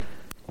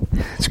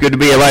good to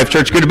be at Life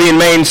Church. Good to be in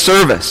main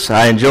service.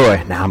 I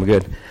enjoy. Nah, I'm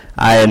good.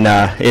 I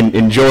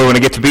enjoy when I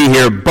get to be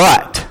here,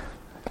 but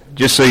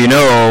just so you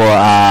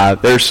know,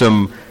 there's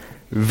some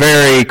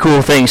very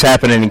cool things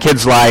happening in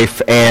kids' life,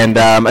 and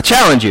I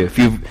challenge you, if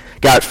you've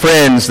got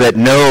friends that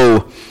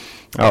know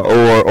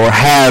or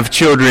have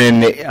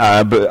children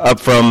up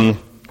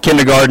from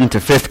kindergarten to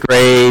 5th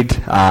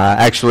grade,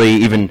 actually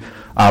even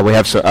we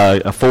have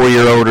a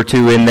 4-year-old or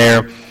two in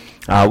there.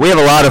 We have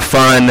a lot of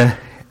fun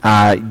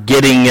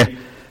getting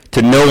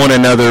to know one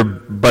another,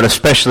 but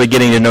especially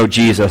getting to know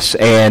Jesus.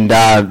 And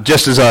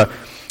just as a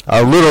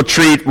little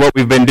treat, what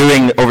we've been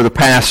doing over the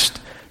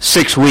past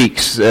 6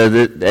 weeks,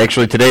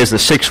 actually today is the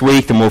 6th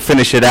week, and we'll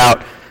finish it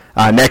out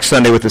next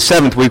Sunday with the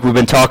 7th week. We've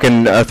been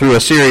teaching through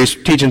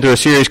a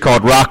series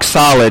called Rock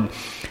Solid,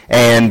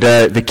 and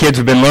the kids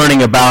have been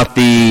learning about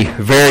the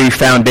very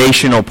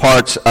foundational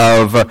parts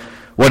of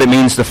what it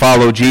means to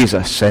follow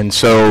Jesus. And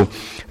so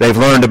they've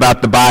learned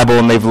about the Bible,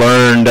 and they've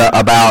learned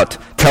about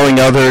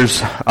telling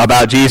others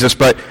about Jesus,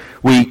 but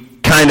we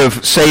kind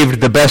of saved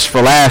the best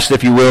for last,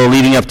 if you will,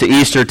 leading up to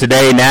Easter.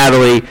 Today,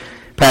 Natalie,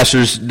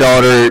 Pastor's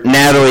daughter,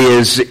 Natalie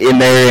is in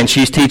there, and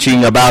she's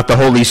teaching about the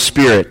Holy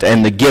Spirit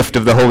and the gift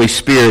of the Holy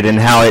Spirit and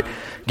how it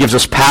gives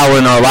us power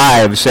in our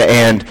lives.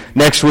 And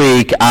next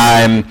week,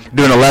 I'm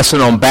doing a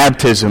lesson on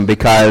baptism,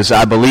 because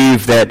I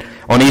believe that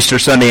on Easter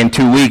Sunday in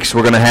 2 weeks,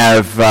 we're going to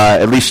have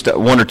at least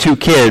 1 or 2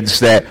 kids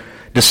that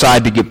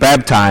decide to get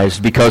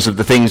baptized because of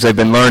the things they've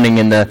been learning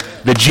and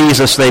the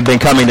Jesus they've been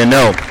coming to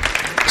know.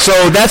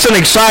 So that's an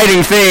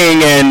exciting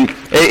thing, and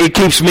it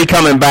keeps me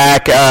coming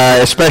back,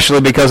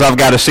 especially because I've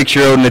got a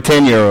 6-year-old and a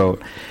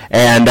 10-year-old.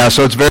 And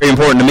so it's very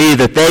important to me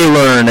that they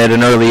learn at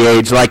an early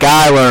age, like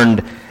I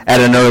learned at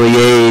an early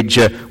age,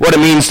 what it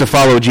means to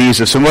follow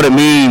Jesus and what it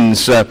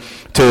means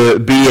to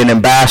be an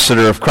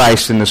ambassador of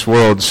Christ in this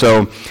world.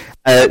 So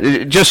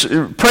just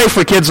pray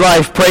for Kids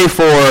Life. Pray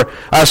for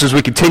us as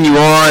we continue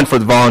on, for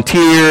the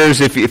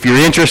volunteers. If you're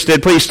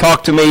interested, please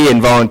talk to me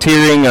in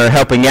volunteering or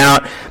helping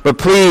out. But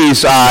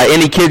please,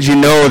 any kids you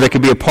know that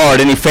could be a part,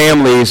 any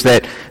families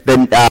that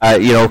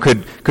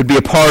could be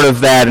a part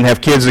of that and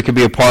have kids that could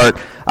be a part,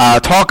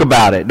 talk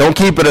about it. Don't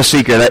keep it a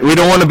secret. We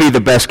don't want to be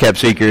the best kept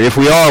secret. If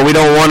we are, we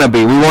don't want to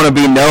be. We want to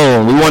be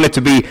known. We want it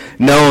to be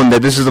known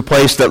that this is a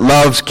place that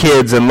loves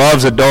kids and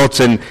loves adults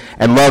and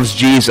loves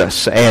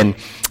Jesus. And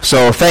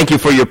so thank you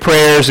for your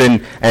prayers,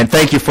 and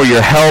thank you for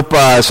your help.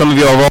 Some of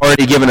you have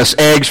already given us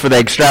eggs for the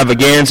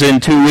extravaganza in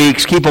 2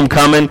 weeks. Keep them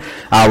coming.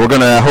 We're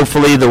going to,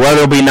 hopefully the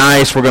weather will be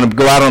nice. We're going to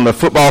go out on the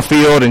football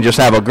field and just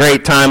have a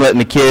great time letting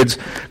the kids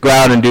go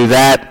out and do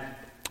that.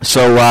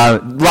 So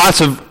lots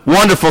of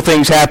wonderful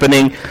things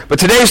happening. But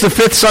today's the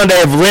 5th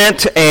Sunday of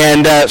Lent,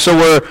 and so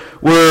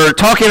we're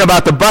talking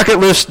about the bucket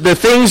list, the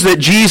things that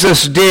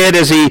Jesus did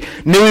as he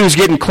knew he was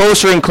getting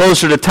closer and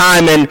closer to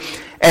time.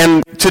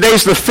 And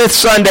today's the 5th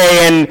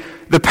Sunday, and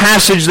the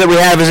passage that we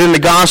have is in the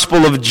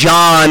Gospel of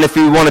John. If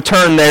you want to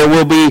turn there,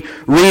 we'll be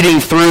reading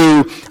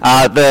through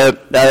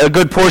a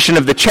good portion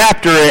of the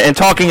chapter and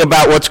talking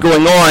about what's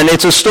going on.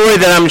 It's a story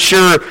that I'm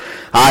sure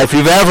if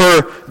you've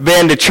ever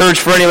been to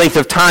church for any length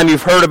of time,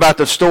 you've heard about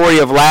the story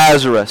of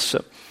Lazarus.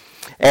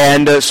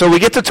 And so we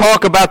get to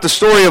talk about the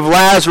story of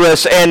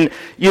Lazarus, and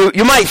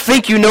you might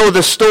think you know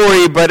the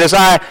story, but as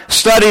I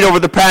studied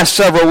over the past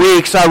several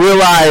weeks, I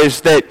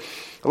realized that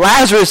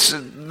Lazarus,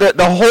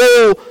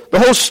 the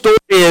whole story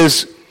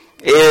is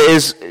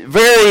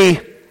very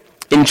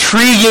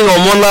intriguing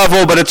on one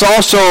level, but it's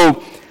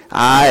also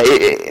a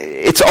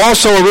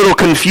little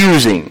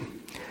confusing.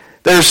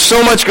 There's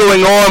so much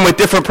going on with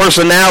different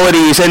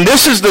personalities, and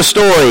this is the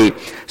story.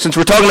 Since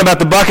we're talking about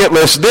the bucket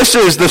list, this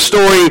is the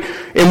story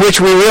in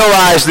which we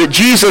realize that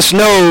Jesus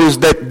knows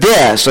that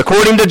this,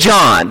 according to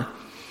John,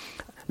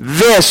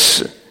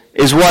 this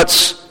is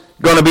what's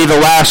going to be the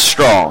last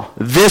straw.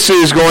 This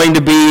is going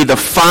to be the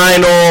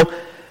final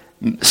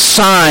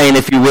sign,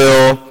 if you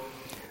will,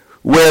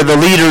 where the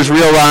leaders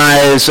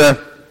realize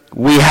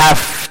we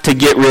have to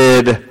get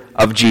rid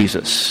of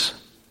Jesus.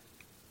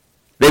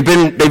 They've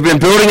been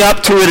building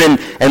up to it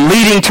and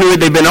leading to it.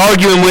 They've been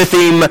arguing with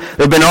him.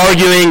 They've been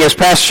arguing, as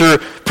Pastor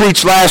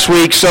preached last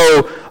week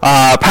so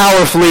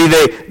powerfully.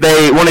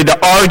 They wanted to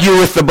argue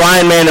with the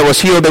blind man that was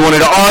healed. They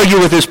wanted to argue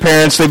with his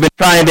parents. They've been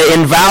trying to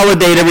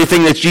invalidate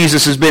everything that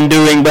Jesus has been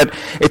doing. But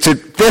it's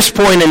at this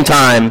point in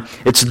time,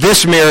 it's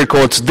this miracle,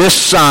 it's this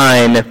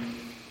sign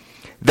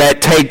that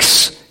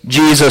takes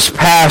Jesus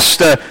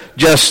past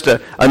just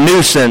a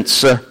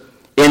nuisance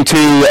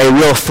into a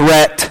real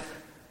threat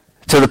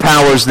to the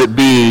powers that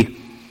be.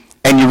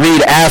 And you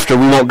read after,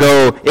 we won't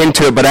go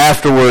into it, but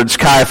afterwards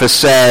Caiaphas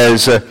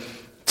says,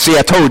 see,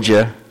 I told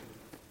you.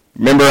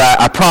 Remember,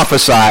 I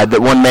prophesied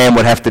that one man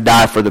would have to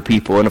die for the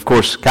people. And of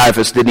course,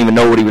 Caiaphas didn't even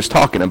know what he was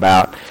talking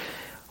about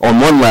on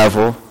one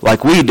level,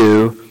 like we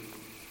do.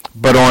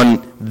 But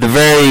on the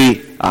very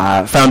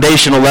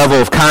foundational level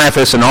of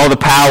Caiaphas and all the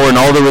power and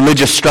all the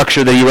religious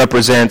structure that he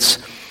represents,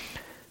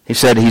 he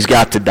said he's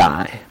got to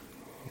die.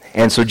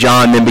 And so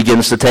John then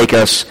begins to take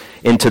us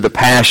into the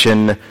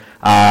passion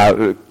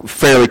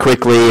fairly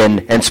quickly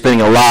and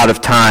spending a lot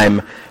of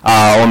time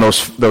on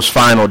those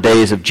final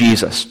days of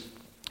Jesus.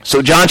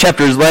 So John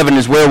chapter 11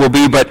 is where we'll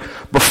be, but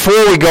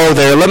before we go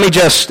there, let me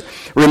just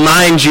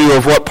remind you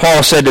of what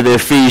Paul said to the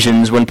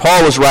Ephesians when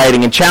Paul was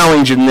writing and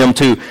challenging them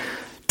to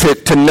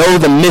know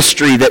the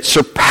mystery that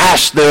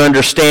surpassed their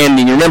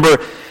understanding. You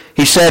remember,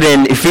 he said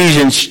in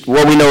Ephesians,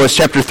 what we know is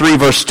chapter 3,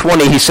 verse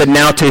 20, he said,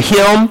 "Now to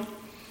him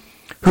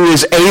who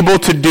is able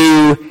to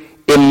do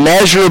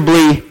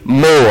immeasurably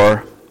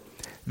more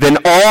than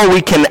all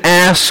we can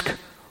ask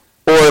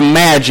or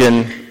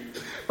imagine,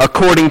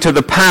 according to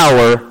the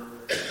power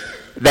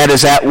that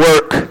is at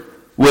work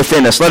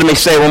within us." Let me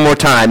say it one more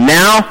time.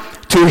 Now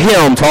to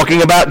him,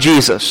 talking about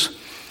Jesus,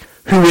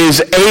 who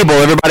is able,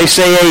 everybody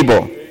say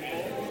able,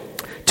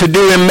 to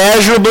do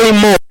immeasurably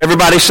more,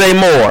 everybody say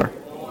more,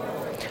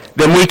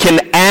 than we can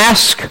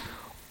ask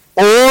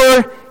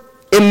or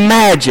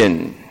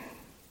imagine,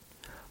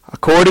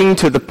 according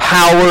to the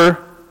power,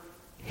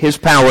 his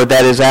power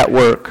that is at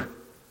work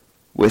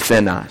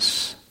within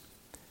us.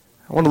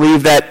 I want to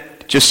leave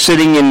that just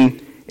sitting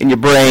in your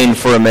brain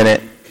for a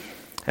minute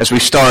as we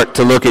start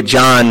to look at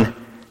John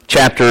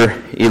chapter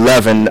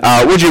 11.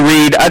 Would you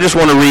read? I just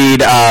want to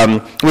read.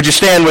 Would you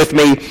stand with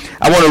me?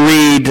 I want to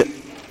read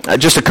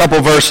just a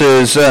couple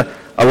verses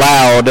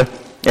aloud.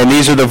 And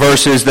these are the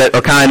verses that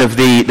are kind of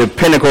the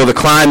pinnacle, the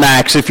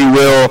climax, if you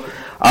will,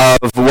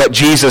 of what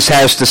Jesus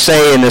has to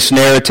say in this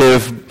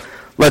narrative.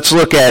 Let's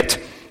look at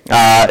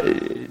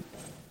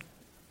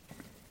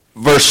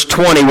verse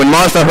 20. When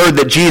Martha heard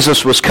that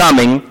Jesus was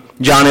coming,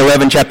 John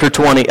 11, chapter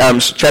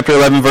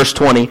 11, verse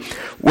 20.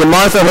 When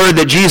Martha heard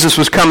that Jesus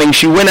was coming,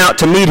 she went out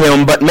to meet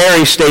him, but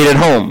Mary stayed at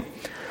home.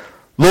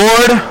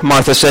 "Lord,"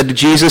 Martha said to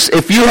Jesus,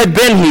 "if you had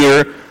been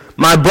here,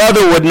 my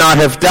brother would not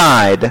have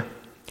died.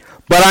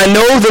 But I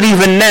know that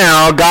even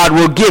now God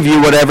will give you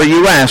whatever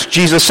you ask."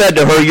 Jesus said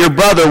to her, "Your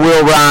brother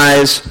will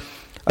rise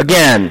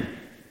again."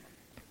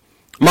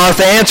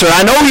 Martha answered,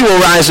 "I know he will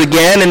rise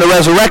again in the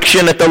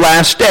resurrection at the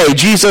last day."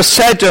 Jesus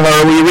said to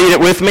her, will you read it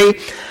with me?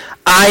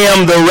 "I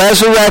am the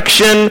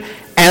resurrection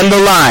and the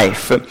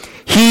life.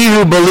 He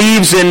who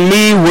believes in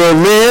me will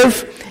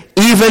live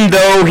even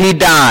though he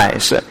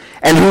dies.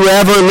 And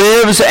whoever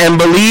lives and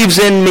believes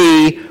in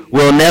me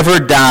will never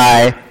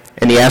die."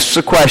 And he asks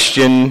a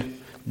question,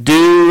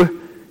 "Do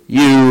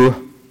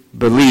you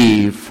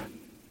believe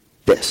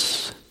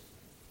this?"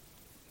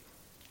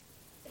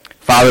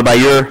 Father, by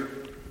your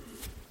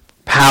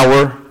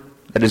power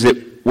that is at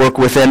work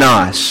within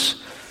us,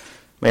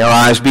 may our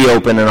eyes be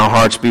open and our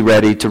hearts be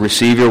ready to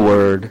receive your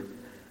word.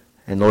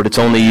 And Lord, it's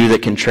only you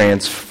that can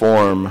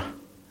transform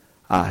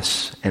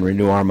us and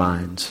renew our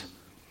minds.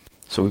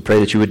 So we pray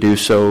that you would do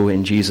so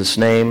in Jesus'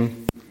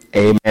 name.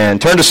 Amen.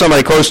 Turn to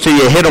somebody close to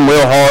you, hit them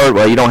real hard.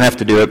 Well, you don't have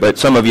to do it, but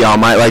some of y'all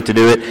might like to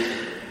do it.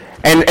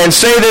 And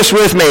say this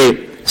with me.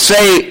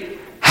 Say,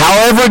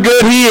 "However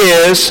good he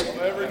is."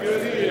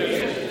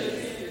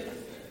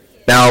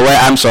 Now,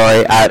 I'm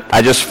sorry.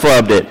 I just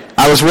flubbed it.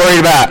 I was worried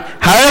about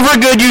however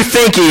good you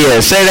think he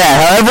is. Say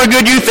that. However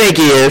good you think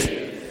he is.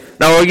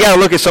 Now, you got to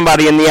look at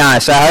somebody in the eye.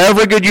 Say,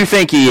 however good you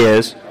think he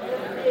is,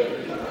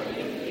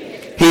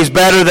 he's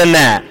better than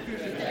that.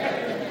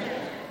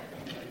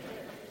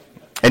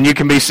 And you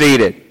can be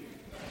seated.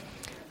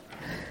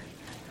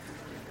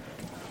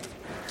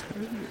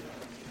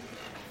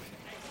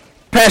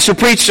 Pastor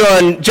preached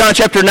on John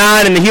chapter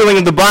 9 and the healing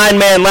of the blind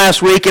man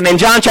last week. And in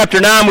John chapter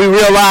 9, we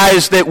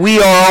realized that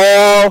we are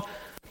all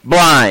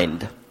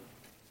blind.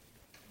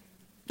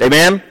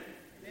 Amen?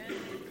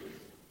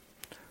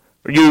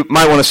 You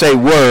might want to say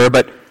were,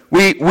 but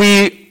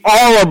we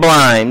all are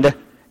blind,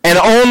 and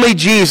only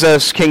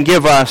Jesus can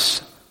give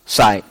us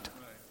sight.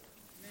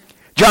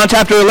 John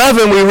chapter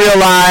 11, we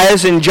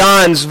realize in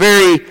John's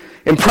very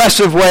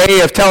impressive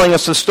way of telling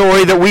us the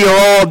story that we are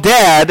all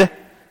dead,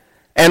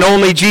 and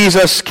only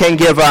Jesus can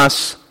give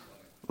us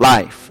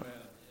life.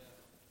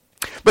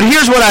 But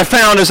here's what I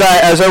found as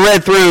I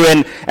read through,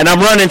 and I'm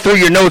running through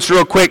your notes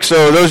real quick,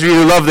 so those of you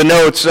who love the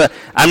notes,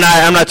 I'm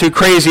not too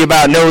crazy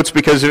about notes,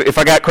 because if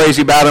I got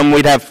crazy about them,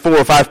 we'd have 4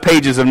 or 5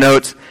 pages of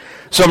notes.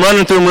 So I'm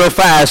running through them real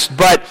fast.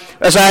 But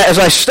as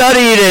I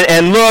studied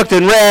and looked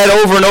and read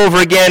over and over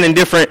again in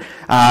different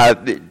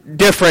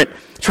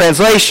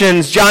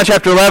translations, John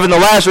chapter 11, the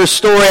Lazarus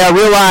story, I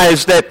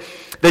realized that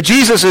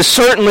Jesus is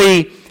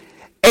certainly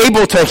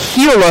able to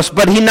heal us,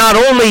 but he not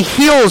only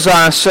heals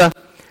us, but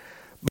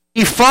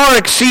he far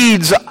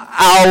exceeds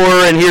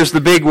our, and here's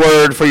the big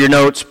word for your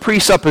notes,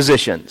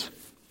 presuppositions.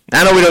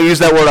 I know we don't use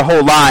that word a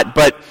whole lot,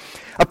 but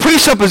a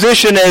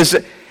presupposition is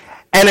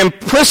an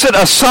implicit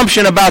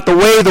assumption about the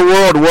way the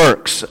world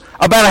works,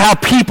 about how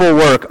people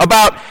work,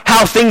 about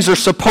how things are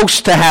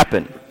supposed to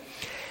happen.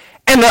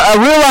 And I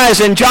realize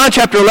in John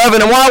chapter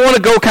 11, and why I want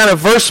to go kind of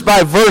verse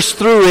by verse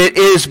through it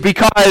is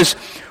because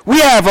we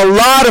have a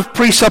lot of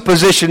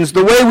presuppositions.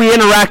 The way we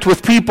interact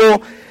with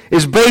people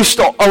is based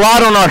a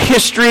lot on our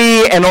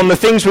history and on the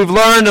things we've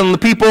learned and the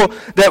people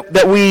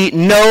that we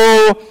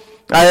know.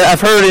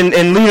 I've heard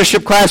in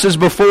leadership classes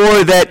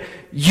before that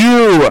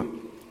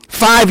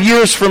 5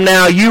 years from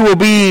now, you will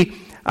be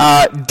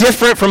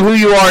different from who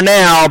you are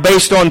now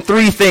based on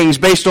three things: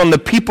 based on the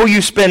people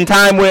you spend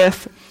time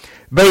with,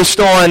 based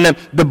on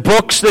the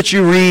books that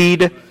you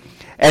read,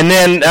 and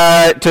then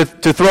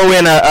to throw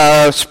in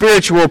a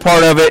spiritual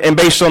part of it, and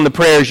based on the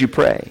prayers you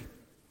pray.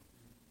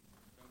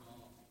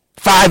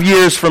 5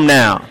 years from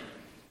now,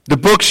 the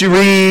books you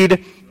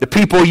read, the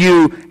people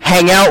you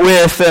hang out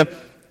with,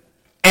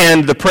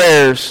 and the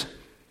prayers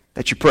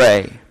that you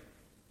pray.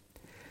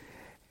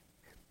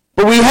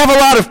 But we have a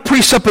lot of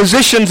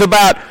presuppositions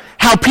about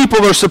how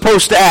people are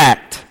supposed to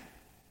act.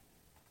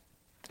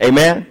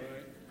 Amen?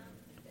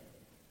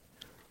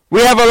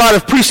 We have a lot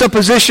of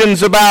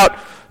presuppositions about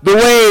the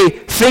way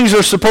things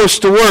are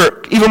supposed to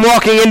work. Even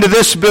walking into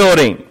this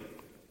building,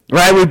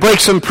 right? We break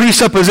some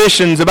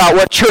presuppositions about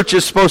what church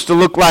is supposed to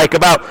look like,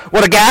 about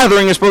what a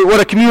gathering is supposed to, what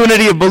a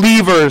community of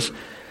believers.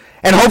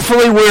 And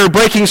hopefully we're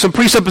breaking some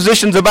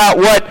presuppositions about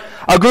what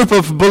a group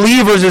of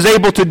believers is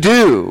able to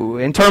do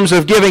in terms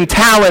of giving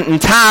talent and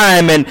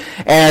time and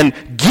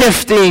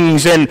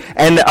giftings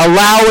and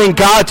allowing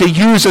God to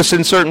use us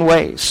in certain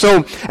ways.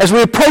 So as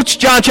we approach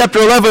John chapter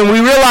 11,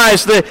 we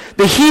realize that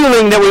the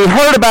healing that we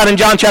heard about in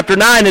John chapter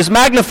 9 is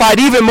magnified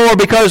even more,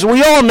 because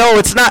we all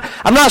know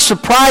I'm not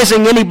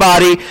surprising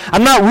anybody.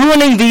 I'm not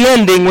ruining the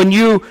ending when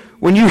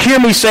you hear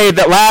me say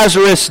that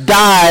Lazarus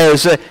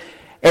dies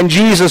and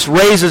Jesus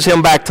raises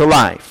him back to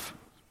life.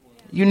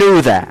 You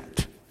knew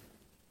that.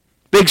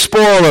 Big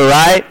spoiler,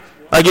 right?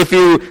 Like if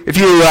you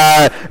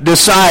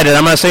decided,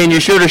 I'm not saying you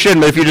should or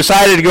shouldn't, but if you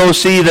decided to go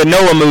see the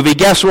Noah movie,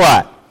 guess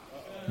what?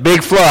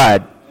 Big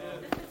flood.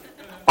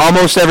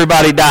 Almost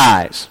everybody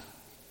dies.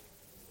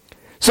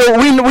 So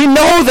we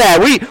know that.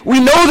 We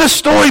know the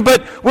story,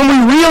 but when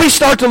we really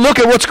start to look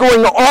at what's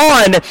going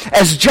on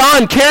as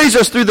John carries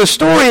us through the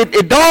story,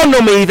 it dawned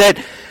on me that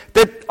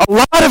a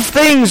lot of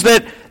things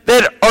that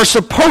are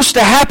supposed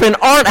to happen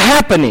aren't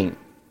happening.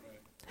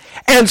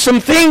 And some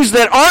things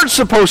that aren't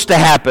supposed to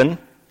happen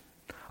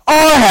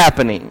are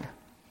happening.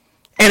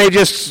 And it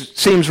just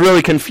seems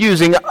really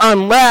confusing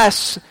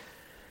unless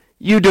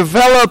you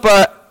develop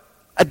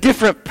a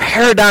different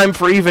paradigm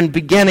for even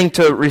beginning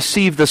to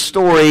receive the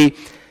story.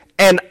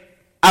 And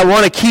I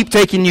want to keep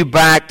taking you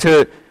back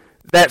to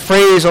that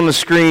phrase on the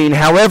screen: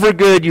 however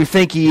good you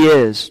think he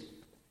is,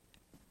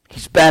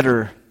 he's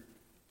better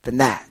than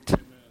that.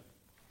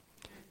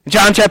 In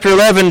John chapter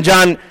 11,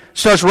 John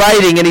starts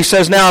writing, and he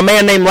says, "Now a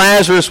man named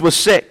Lazarus was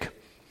sick.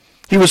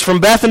 He was from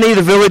Bethany,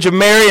 the village of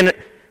Mary and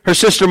her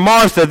sister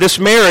Martha. This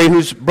Mary,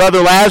 whose brother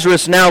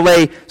Lazarus now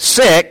lay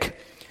sick,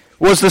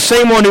 was the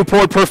same one who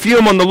poured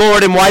perfume on the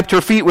Lord and wiped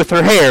her feet with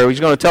her hair." He's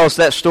going to tell us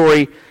that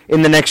story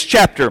in the next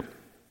chapter.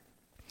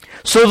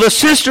 "So the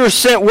sisters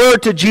sent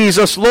word to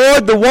Jesus,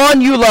 'Lord, the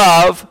one you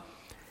love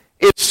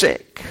is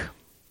sick.'"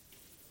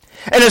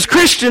 And as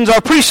Christians,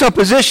 our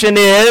presupposition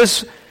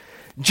is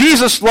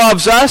Jesus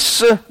loves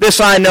us. This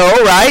I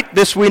know, right?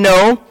 This we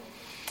know.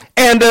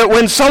 And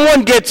when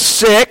someone gets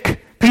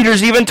sick,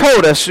 Peter's even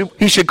told us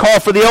he should call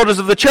for the elders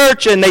of the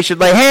church and they should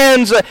lay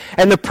hands,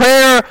 and the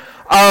prayer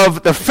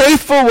of the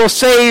faithful will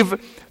save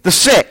the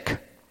sick.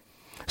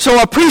 So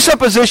our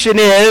presupposition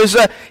is,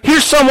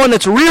 here's someone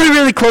that's really,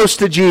 really close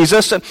to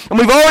Jesus, and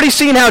we've already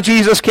seen how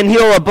Jesus can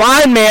heal a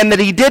blind man that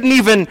he didn't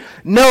even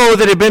know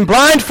that had been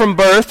blind from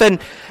birth, and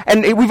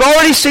we've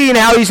already seen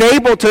how he's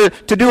able to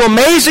do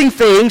amazing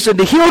things and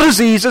to heal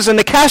diseases and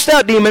to cast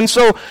out demons.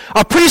 So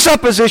our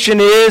presupposition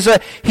is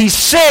he's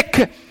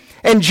sick,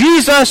 and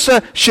Jesus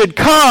should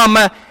come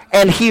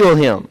and heal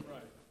him.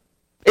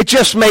 It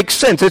just makes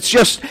sense.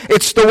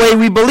 It's the way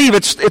we believe.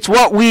 It's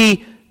what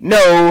we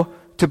know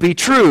to be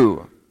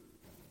true.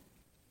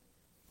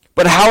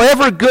 But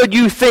however good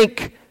you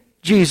think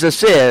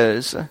Jesus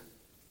is,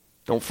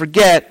 don't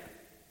forget,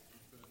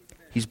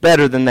 he's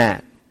better than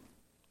that.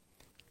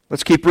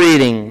 Let's keep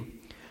reading.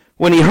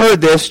 "When he heard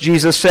this,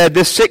 Jesus said,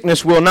 'This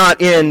sickness will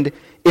not end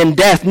in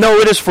death. No,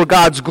 it is for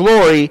God's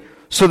glory,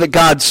 so that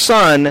God's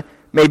Son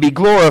may be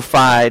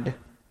glorified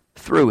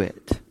through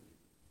it.'"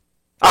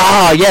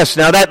 Ah, yes,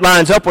 now that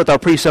lines up with our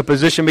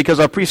presupposition, because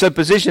our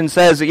presupposition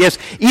says that, yes,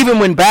 even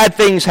when bad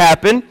things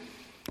happen,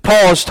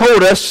 Paul has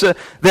told us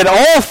that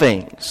all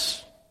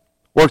things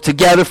work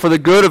together for the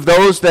good of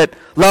those that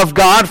love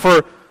God,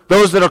 for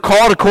those that are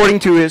called according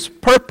to his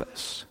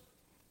purpose.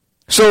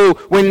 So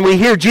when we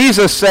hear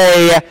Jesus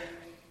say,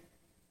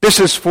 "This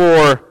is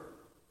for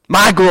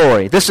my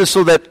glory, this is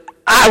so that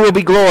I will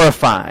be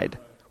glorified,"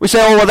 we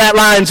say, "Oh, well, that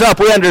lines up.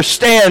 We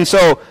understand,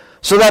 so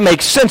that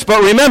makes sense."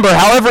 But remember,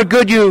 however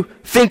good you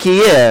think he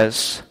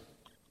is,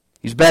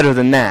 he's better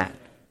than that.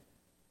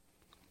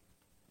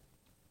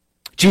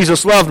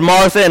 Jesus loved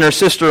Martha and her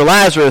sister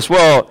Lazarus.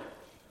 Well,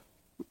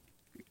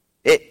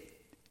 is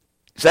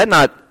that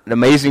not an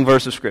amazing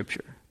verse of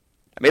Scripture?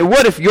 I mean,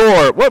 what if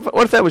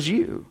that was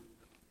you?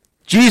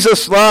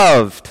 Jesus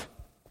loved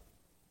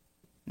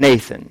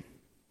Nathan.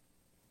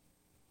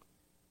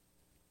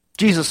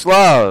 Jesus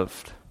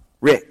loved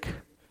Rick.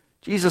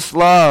 Jesus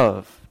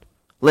loved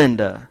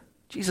Linda.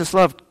 Jesus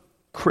loved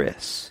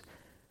Chris.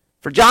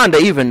 For John to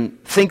even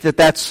think that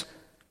that's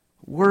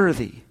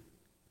worthy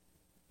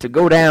to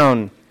go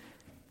down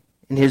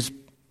in his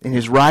in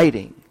his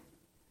writing.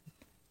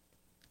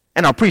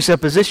 And our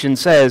presupposition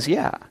says,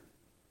 yeah,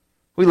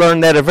 we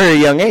learned that at a very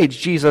young age,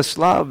 Jesus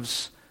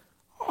loves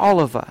all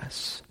of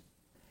us.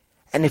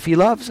 And if he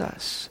loves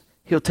us,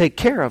 he'll take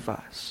care of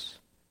us.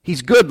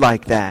 He's good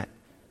like that.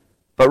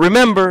 But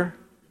remember,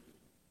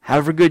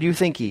 however good you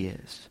think he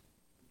is,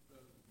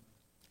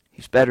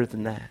 he's better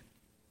than that.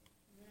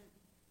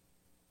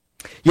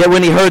 Yet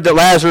when he heard that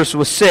Lazarus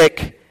was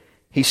sick,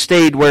 he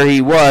stayed where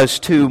he was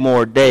 2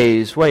 more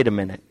days. Wait a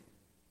minute.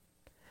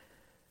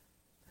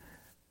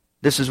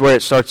 This is where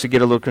it starts to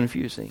get a little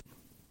confusing.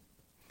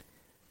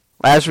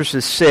 Lazarus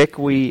is sick.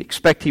 We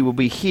expect he will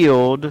be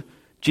healed.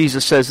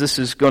 Jesus says this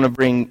is going to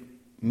bring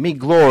me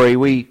glory.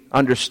 We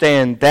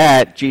understand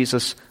that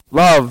Jesus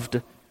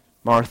loved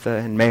Martha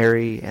and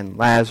Mary and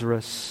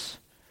Lazarus.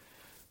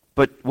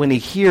 But when he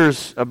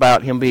hears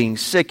about him being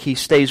sick, he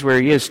stays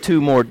where he is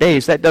 2 more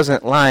days. That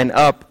doesn't line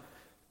up.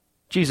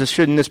 Jesus,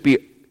 shouldn't this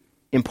be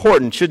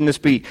important? Shouldn't this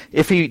be,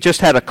 if he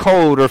just had a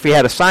cold or if he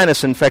had a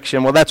sinus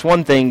infection, well, that's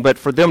one thing. But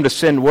for them to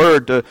send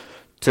word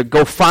to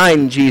go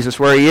find Jesus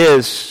where he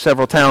is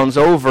several towns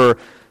over,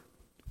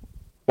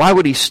 why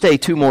would he stay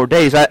 2 more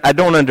days? I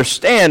don't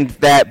understand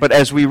that. But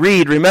as we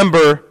read,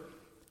 remember,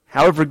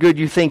 however good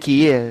you think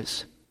he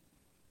is,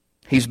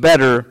 he's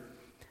better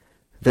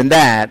than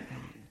that.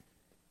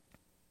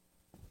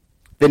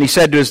 Then he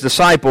said to his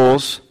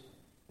disciples,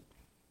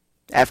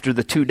 after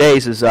the 2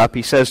 days is up,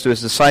 he says to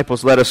his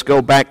disciples, let us go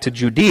back to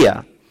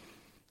Judea.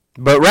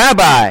 But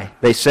Rabbi,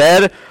 they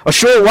said, a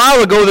short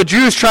while ago the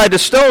Jews tried to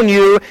stone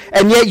you,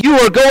 and yet you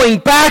are going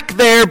back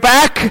there,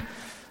 back?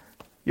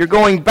 You're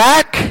going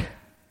back?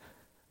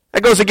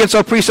 That goes against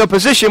our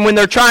presupposition. When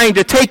they're trying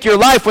to take your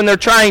life, when they're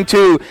trying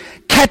to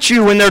catch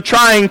you, when they're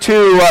trying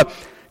to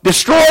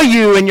destroy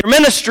you in your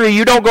ministry,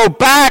 you don't go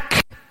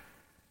back.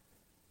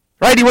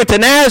 Right? He went to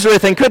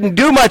Nazareth and couldn't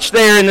do much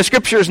there, and the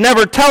Scriptures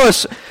never tell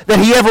us that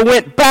he ever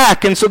went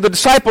back. And so the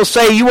disciples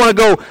say, you want to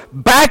go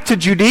back to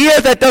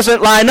Judea? That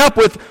doesn't line up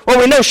with what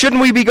we know.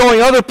 Shouldn't we be going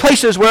other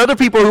places where other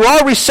people who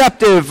are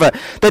receptive,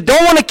 that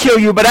don't want to kill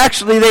you, but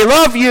actually they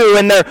love you,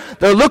 and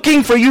they're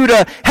looking for you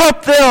to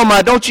help them?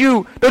 Don't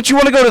you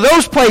want to go to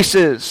those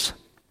places?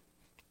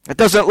 It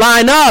doesn't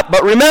line up.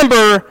 But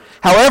remember,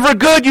 however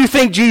good you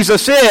think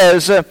Jesus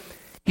is,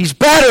 he's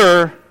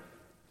better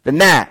than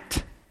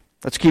that.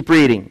 Let's keep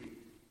reading.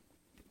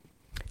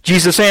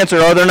 Jesus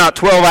answered, are there not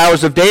 12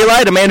 hours of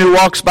daylight? A man who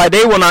walks by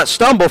day will not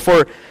stumble,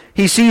 for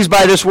he sees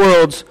by this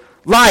world's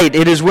light.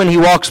 It is when he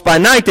walks by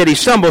night that he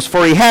stumbles,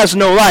 for he has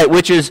no light,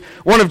 which is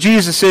one of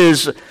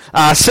Jesus'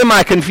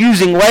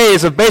 semi-confusing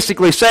ways of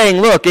basically saying,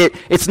 look,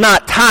 it's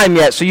not time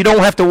yet, so you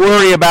don't have to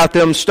worry about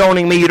them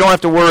stoning me. You don't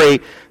have to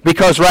worry,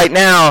 because right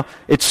now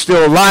it's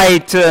still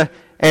light,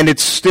 and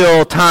it's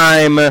still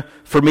time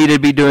for me to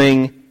be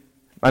doing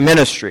my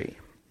ministry.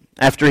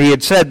 After he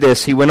had said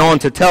this, he went on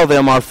to tell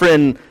them, our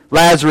friend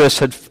Lazarus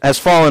has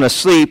fallen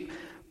asleep,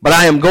 but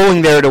I am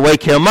going there to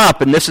wake him up.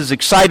 And this is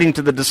exciting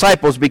to the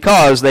disciples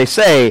because they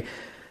say,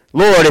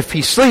 Lord, if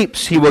he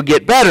sleeps, he will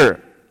get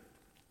better.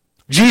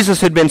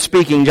 Jesus had been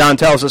speaking, John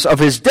tells us, of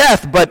his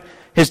death, but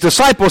his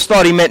disciples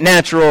thought he meant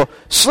natural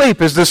sleep.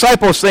 His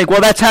disciples think,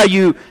 well, that's how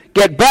you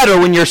get better.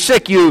 When you're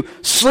sick, you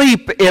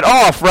sleep it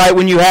off, right?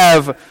 When you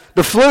have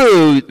the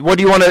flu, what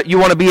do you want to? You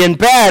want to be in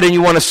bed and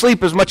you want to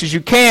sleep as much as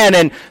you can,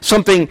 and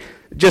something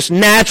just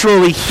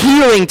naturally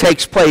healing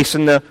takes place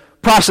in the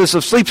process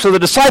of sleep. So the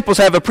disciples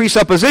have a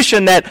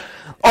presupposition that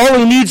all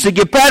he needs to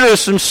get better is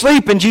some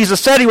sleep, and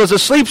Jesus said he was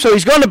asleep, so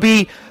he's going to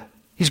be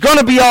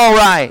all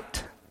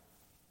right.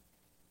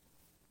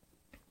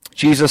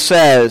 Jesus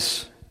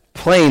says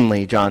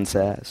plainly, John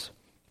says,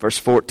 verse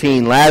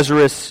 14,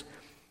 Lazarus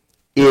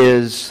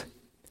is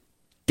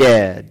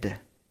dead.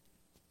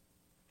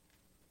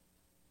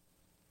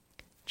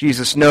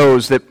 Jesus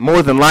knows that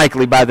more than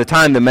likely by the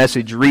time the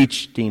message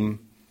reached him,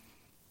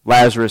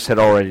 Lazarus had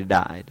already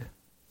died.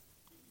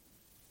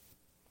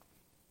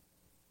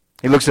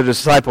 He looks at his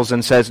disciples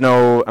and says,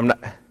 no, I'm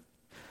not. Let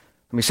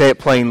me say it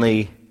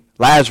plainly.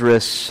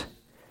 Lazarus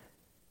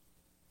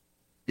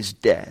is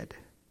dead.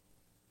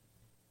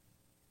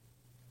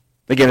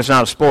 Again, it's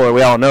not a spoiler,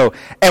 we all know.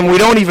 And we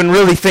don't even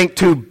really think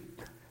too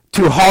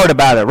hard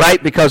about it,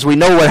 right? Because we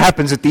know what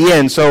happens at the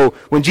end. So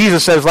when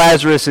Jesus says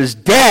Lazarus is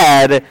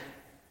dead, it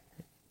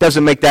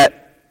doesn't make that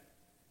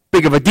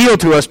big of a deal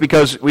to us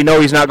because we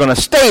know he's not going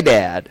to stay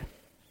dead.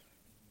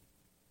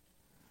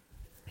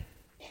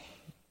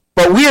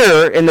 But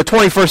we're, in the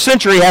 21st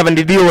century, having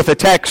to deal with a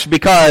text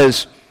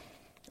because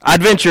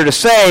I'd venture to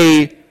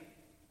say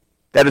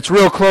that it's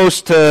real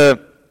close to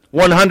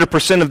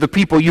 100% of the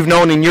people you've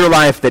known in your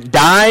life that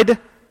died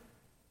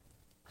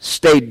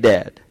stayed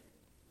dead.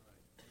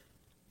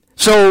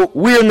 So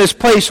we're in this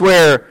place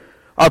where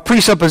our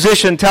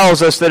presupposition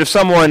tells us that if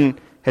someone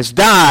has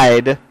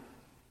died,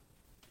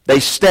 they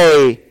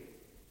stay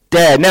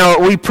dead. Now,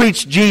 we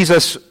preach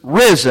Jesus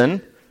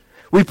risen.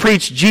 We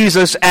preach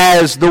Jesus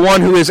as the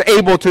one who is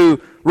able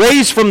to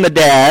raise from the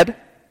dead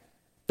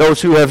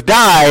those who have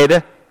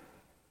died.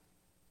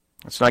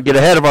 Let's not get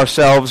ahead of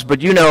ourselves,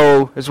 but you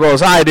know as well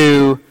as I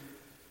do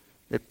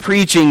that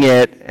preaching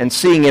it and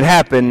seeing it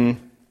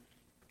happen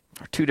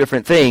are two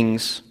different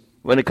things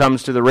when it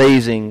comes to the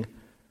raising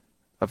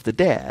of the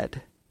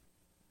dead,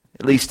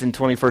 at least in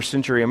 21st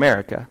century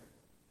America.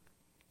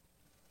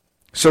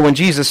 So when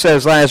Jesus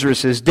says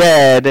Lazarus is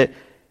dead,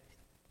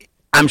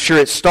 I'm sure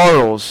it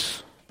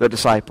startles the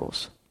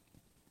disciples.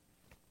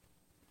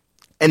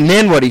 And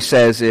then what he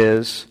says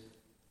is,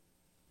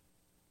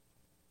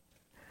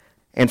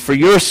 and for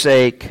your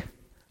sake,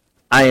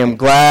 I am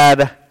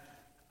glad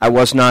I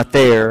was not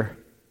there,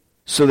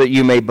 so that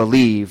you may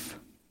believe,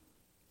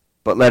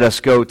 but let us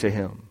go to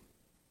him.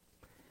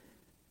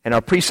 And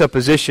our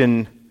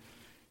presupposition,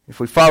 if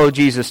we follow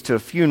Jesus to a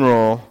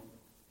funeral,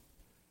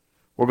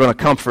 we're going to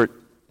comfort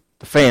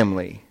the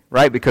family,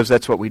 right? Because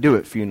that's what we do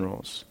at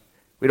funerals.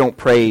 We don't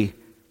pray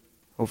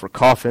over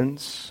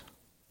coffins.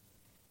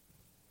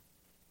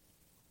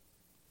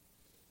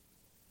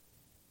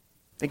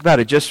 Think about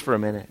it just for a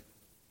minute.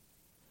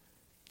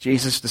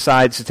 Jesus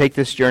decides to take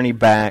this journey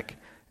back,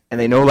 and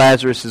they know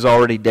Lazarus is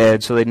already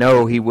dead, so they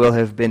know he will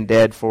have been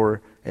dead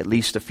for at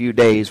least a few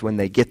days when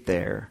they get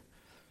there.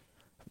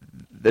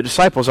 The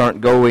disciples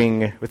aren't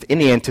going with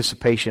any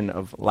anticipation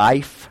of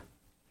life.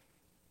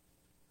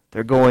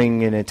 They're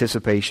going in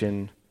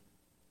anticipation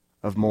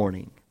of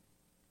mourning.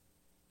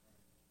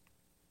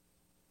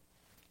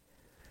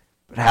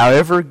 But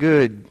however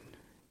good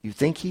you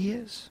think he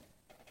is,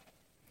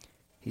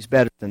 he's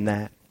better than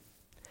that.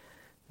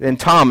 Then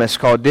Thomas,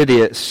 called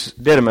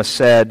Didymus,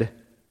 said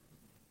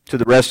to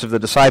the rest of the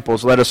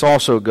disciples, "Let us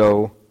also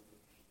go,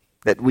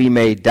 that we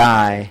may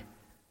die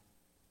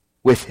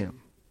with him."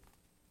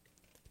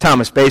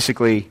 Thomas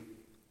basically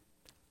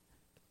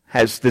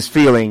has this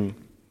feeling,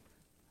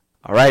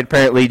 all right,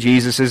 apparently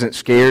Jesus isn't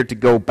scared to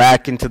go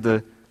back into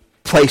the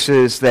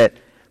places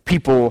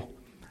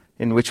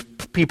in which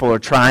people are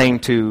trying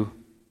to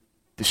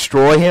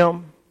destroy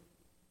him.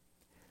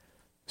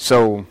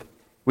 So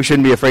we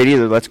shouldn't be afraid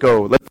either. Let's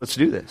go. Let's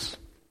do this.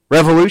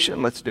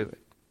 Revolution, let's do it.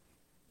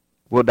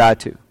 We'll die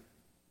too.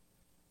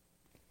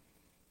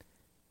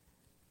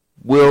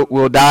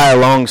 We'll die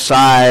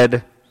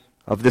alongside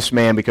of this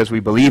man because we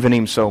believe in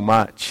him so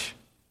much.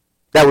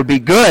 That would be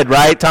good,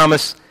 right?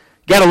 Thomas,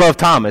 you gotta love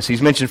Thomas.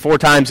 He's mentioned 4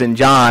 times in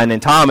John,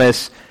 and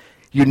Thomas,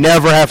 you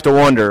never have to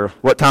wonder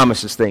what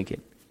Thomas is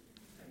thinking.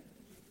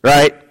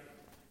 Right?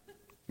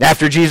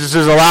 After Jesus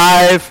is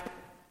alive,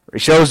 he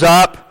shows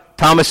up,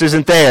 Thomas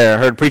isn't there. I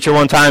heard a preacher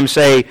one time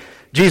say,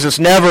 Jesus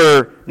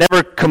never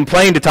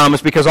complained to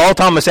Thomas because all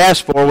Thomas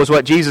asked for was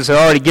what Jesus had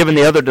already given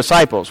the other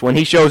disciples. When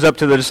he shows up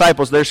to the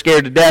disciples, they're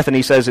scared to death, and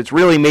he says, "It's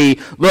really me.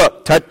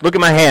 Look at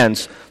my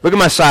hands. Look at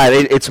my side.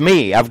 It's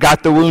me. I've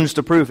got the wounds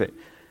to prove it."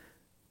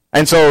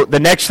 And so the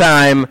next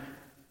time,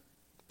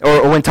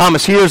 or when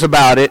Thomas hears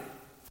about it,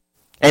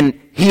 and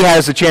he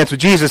has a chance with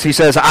Jesus, he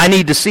says, "I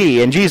need to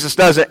see." And Jesus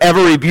doesn't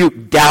ever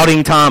rebuke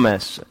doubting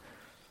Thomas.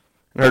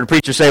 I heard a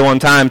preacher say one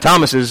time,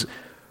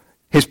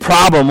 his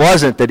problem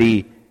wasn't that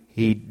he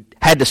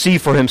had to see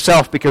for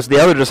himself because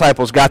the other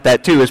disciples got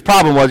that too. His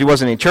problem was he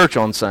wasn't in church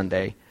on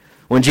Sunday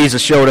when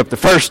Jesus showed up the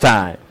first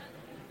time.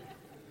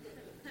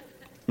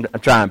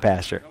 I'm trying,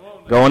 Pastor.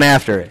 Going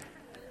after it.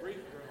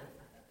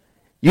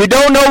 You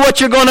don't know what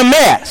you're going to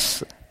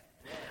miss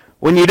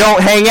when you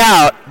don't hang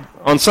out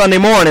on Sunday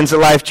mornings at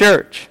Life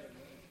Church.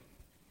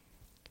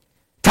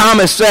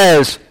 Thomas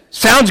says,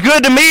 "Sounds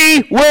good to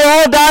me. We'll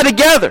all die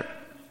together.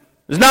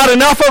 There's not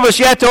enough of us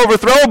yet to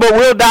overthrow, but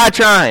we'll die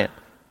trying."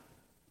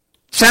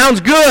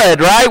 Sounds good,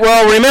 right?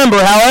 Well,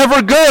 remember,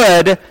 however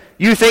good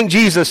you think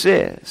Jesus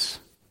is,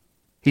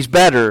 he's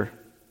better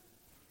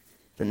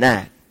than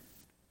that.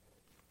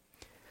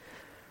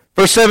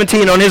 Verse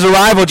 17, on his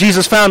arrival,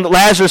 Jesus found that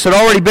Lazarus had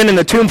already been in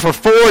the tomb for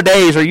 4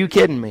 days. Are you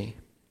kidding me?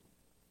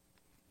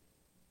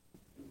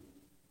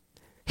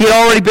 He had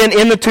already been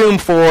in the tomb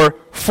for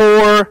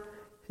 4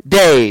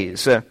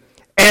 days.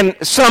 And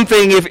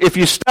something, if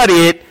you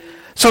study it,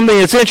 something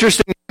that's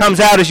interesting that comes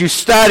out as you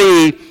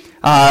study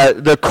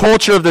the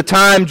culture of the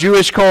time,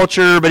 Jewish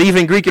culture, but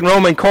even Greek and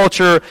Roman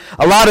culture.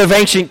 A lot of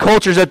ancient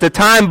cultures at the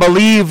time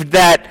believed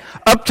that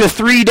up to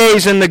 3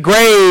 days in the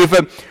grave,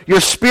 your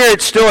soul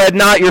still had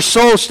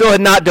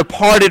not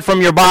departed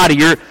from your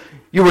body.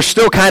 You were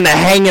still kind of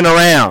hanging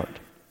around.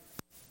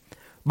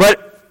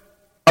 But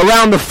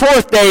around the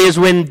 4th day is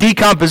when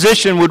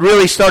decomposition would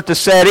really start to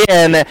set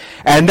in,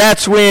 and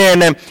that's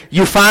when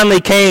you finally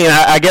came,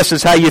 I guess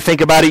is how you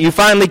think about it, you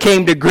finally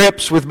came to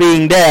grips with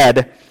being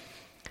dead,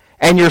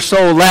 and your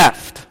soul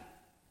left.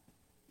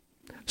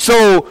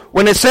 So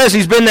when it says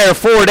he's been there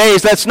 4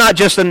 days, that's not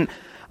just a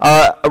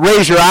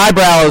raise your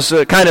eyebrows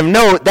kind of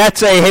note.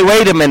 That's a, hey,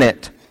 wait a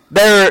minute.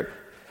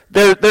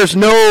 There's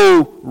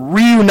no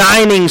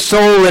reuniting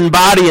soul and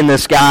body in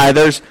this guy.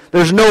 There's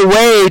no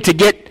way to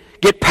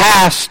get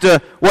past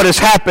what has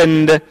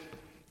happened.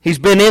 He's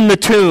been in the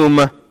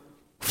tomb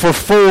for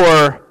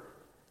 4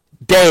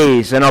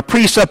 days. And their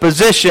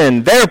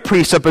presupposition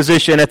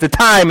at the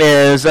time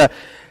is,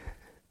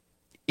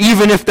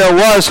 even if there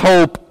was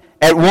hope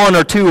at 1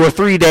 or 2 or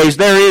 3 days,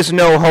 there is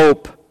no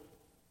hope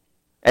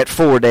at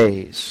 4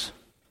 days.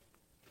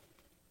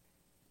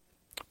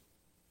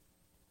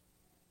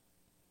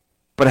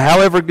 But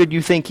however good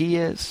you think he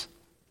is,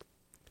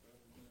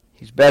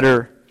 he's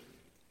better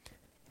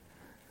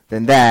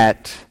than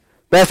that.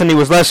 Bethany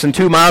was less than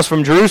 2 miles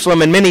from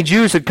Jerusalem, and many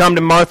Jews had come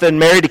to Martha and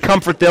Mary to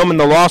comfort them in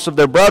the loss of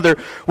their brother.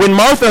 When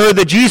Martha heard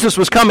that Jesus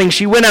was coming,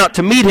 she went out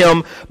to meet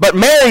him, but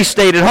Mary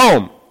stayed at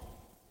home.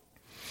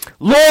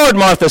 Lord,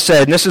 Martha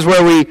said, and this is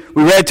where we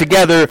read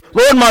together,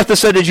 Lord, Martha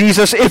said to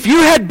Jesus, if you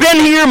had been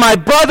here, my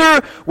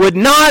brother would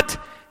not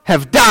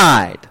have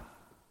died.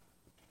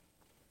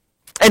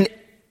 And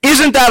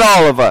isn't that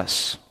all of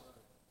us?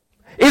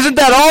 Isn't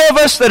that all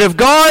of us that have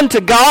gone to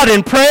God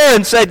in prayer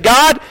and said,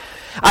 God,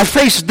 I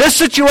faced this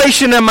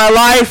situation in my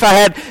life. I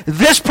had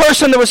this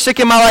person that was sick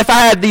in my life.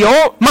 I had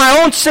my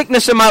own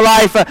sickness in my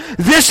life.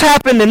 This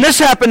happened and this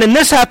happened and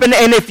this happened.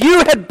 And if you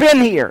had been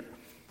here,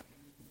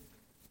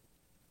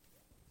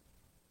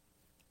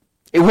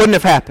 it wouldn't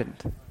have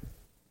happened.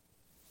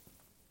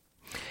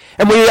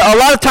 And we a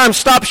lot of times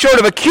stop short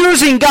of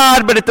accusing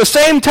God, but at the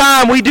same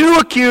time we do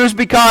accuse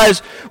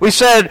because we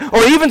said,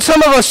 or even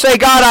some of us say,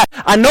 God,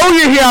 I know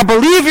you're here, I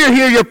believe you're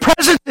here, your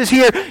presence is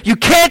here, you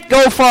can't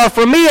go far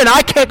from me and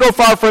I can't go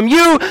far from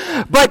you,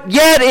 but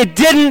yet it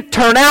didn't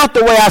turn out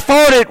the way I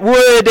thought it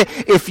would.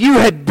 If you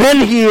had been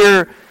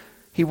here,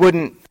 he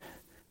wouldn't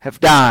have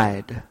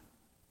died.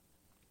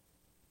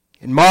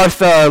 And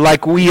Martha,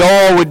 like we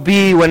all would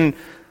be when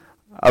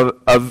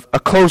a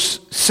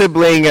close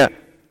sibling,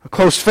 a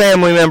close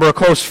family member, a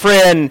close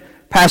friend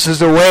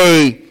passes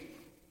away.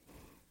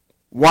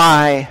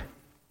 Why?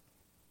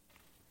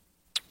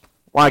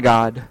 Why,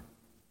 God?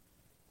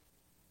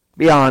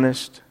 Be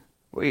honest.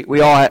 We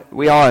all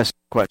ask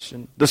the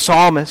question. The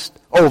psalmist,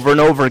 over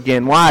and over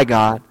again. Why,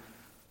 God?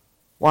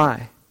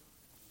 Why?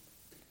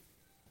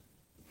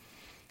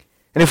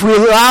 And if we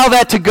allow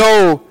that to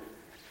go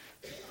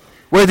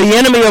where the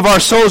enemy of our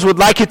souls would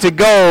like it to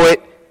go,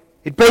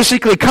 it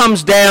basically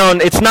comes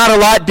down, it's not a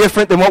lot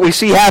different than what we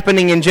see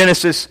happening in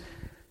Genesis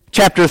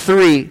chapter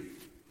 3.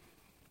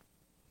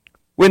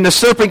 When the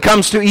serpent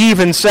comes to Eve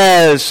and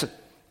says,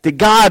 did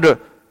God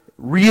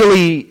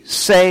really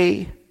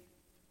say,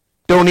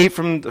 don't eat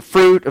from the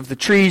fruit of the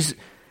trees?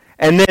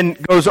 And then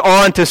goes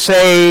on to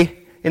say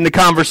in the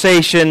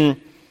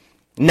conversation,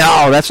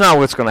 no, that's not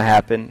what's going to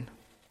happen.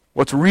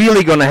 What's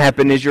really going to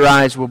happen is your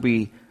eyes will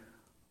be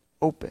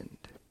opened.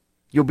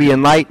 You'll be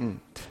enlightened.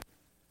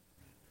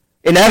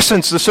 In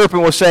essence, the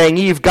serpent was saying,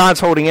 Eve, God's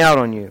holding out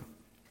on you.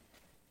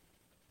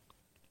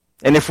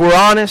 And if we're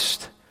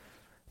honest,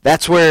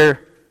 that's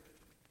where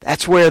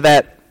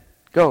that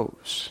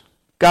goes.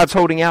 God's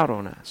holding out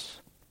on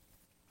us.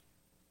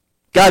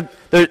 God,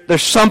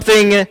 there's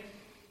something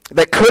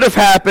that could have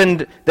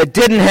happened that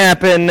didn't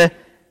happen.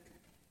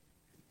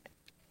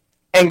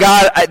 And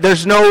God, I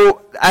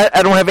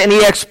don't have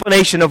any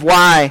explanation of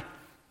why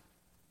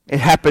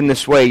it happened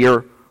this way.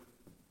 You're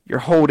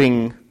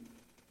holding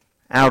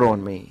out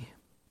on me.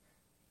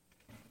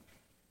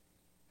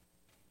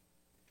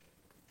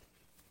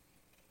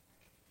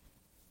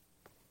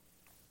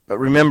 But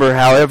remember,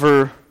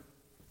 however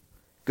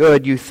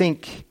good you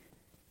think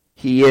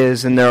he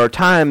is, and there are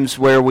times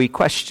where we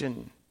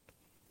question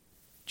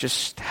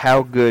just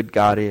how good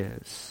God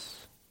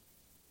is.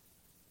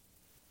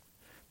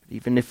 But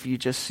even if you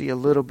just see a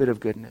little bit of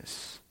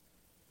goodness,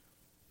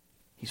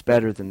 he's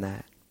better than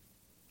that.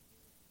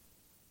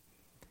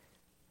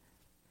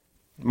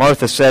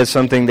 Martha says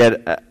something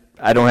that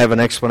I don't have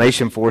an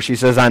explanation for. She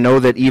says, I know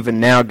that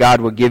even now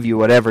God will give you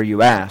whatever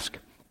you ask.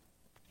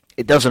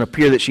 It doesn't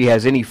appear that she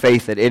has any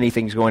faith that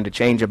anything's going to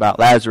change about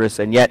Lazarus,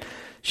 and yet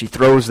she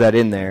throws that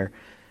in there.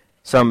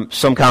 Some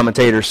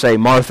commentators say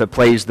Martha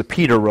plays the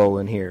Peter role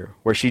in here,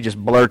 where she just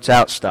blurts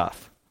out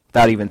stuff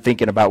without even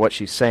thinking about what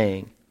she's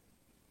saying.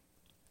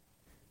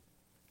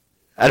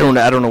 I don't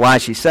know why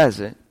she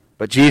says it,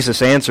 but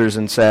Jesus answers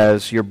and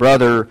says, your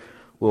brother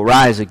will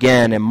rise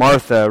again. And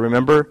Martha,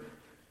 remember,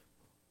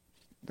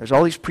 there's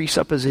all these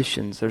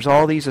presuppositions. There's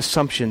all these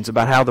assumptions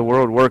about how the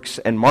world works.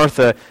 And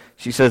Martha,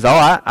 she says,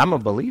 I'm a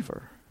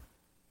believer.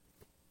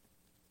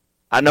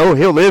 I know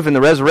he'll live in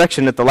the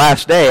resurrection at the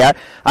last day.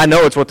 I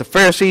know it's what the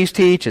Pharisees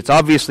teach. It's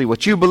obviously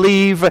what you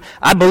believe.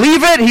 I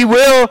believe it. He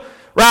will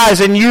rise.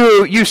 And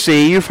you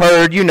see, you've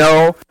heard, you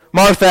know,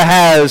 Martha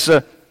has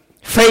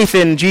faith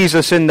in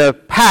Jesus in the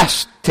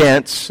past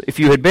tense. If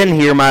you had been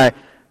here, my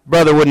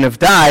brother wouldn't have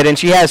died. And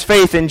she has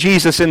faith in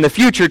Jesus in the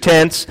future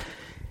tense.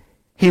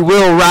 He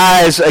will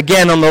rise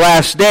again on the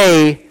last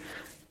day.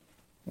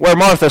 Where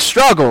Martha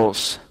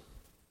struggles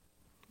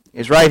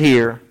is right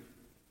here,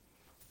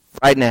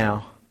 right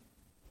now,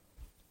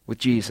 with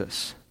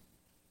Jesus.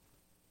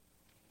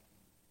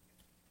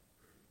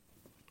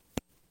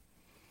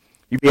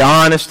 You be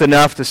honest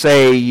enough to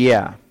say,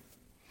 yeah,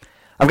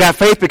 I've got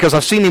faith because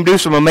I've seen him do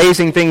some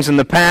amazing things in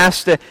the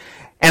past, and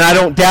I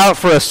don't doubt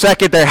for a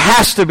second there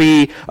has to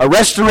be a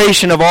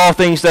restoration of all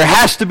things. There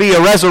has to be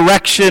a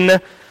resurrection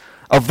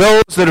of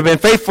those that have been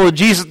faithful to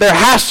Jesus. There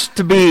has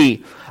to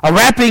be a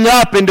wrapping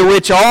up into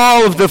which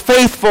all of the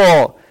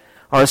faithful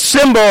are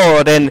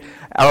assembled and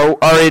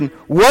are in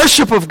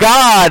worship of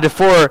God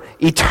for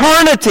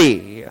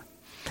eternity.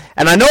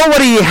 And I know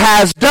what he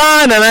has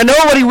done, and I know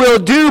what he will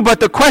do, but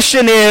the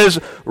question is,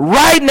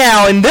 right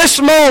now, in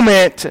this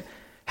moment,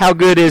 how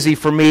good is he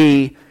for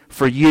me,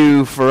 for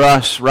you, for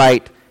us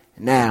right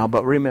now?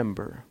 But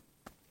remember,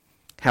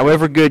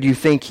 however good you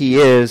think he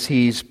is,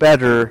 he's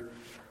better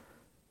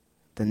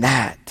than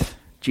that.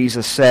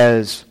 Jesus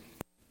says,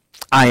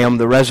 I am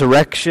the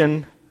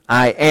resurrection.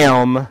 I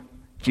am.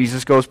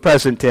 Jesus goes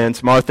present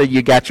tense. Martha,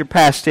 you got your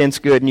past tense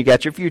good, and you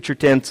got your future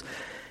tense.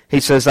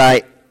 He says,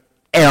 I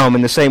am,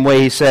 in the same way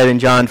he said in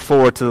John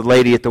 4 to the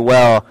lady at the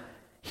well,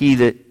 he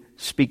that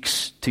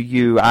speaks to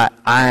you,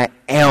 I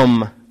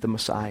am the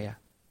Messiah.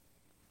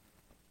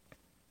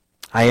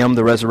 I am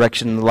the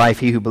resurrection and the life.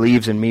 He who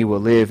believes in me will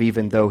live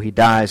even though he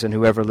dies, and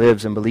whoever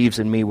lives and believes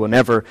in me will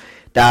never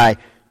die.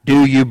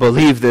 Do you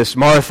believe this?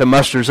 Martha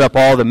musters up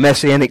all the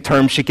messianic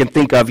terms she can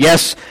think of.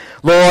 Yes,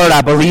 Lord,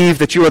 I believe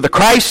that you are the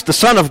Christ, the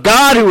Son of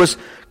God who was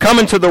come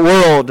into the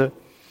world.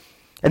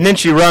 And then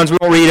she runs, we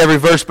won't read every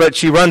verse, but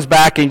she runs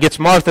back and gets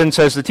Martha and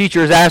says, the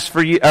teacher has asked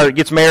for you, or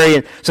gets Mary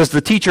and says, the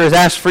teacher has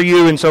asked for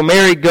you. And so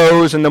Mary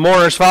goes, and the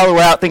mourners follow her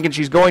out thinking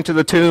she's going to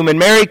the tomb. And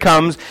Mary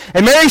comes,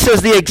 and Mary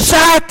says the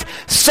exact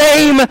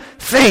same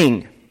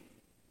thing.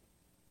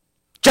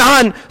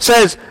 John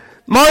says,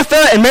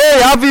 Martha and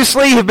Mary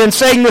obviously have been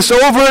saying this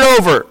over and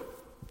over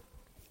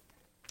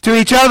to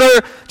each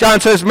other. John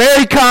says,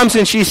 Mary comes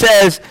and she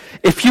says,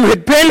 if you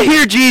had been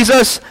here,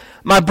 Jesus,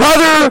 my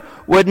brother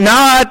would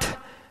not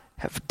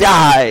have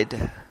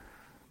died.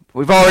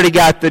 We've already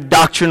got the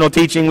doctrinal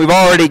teaching. We've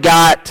already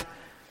got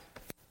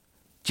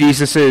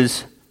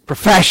Jesus'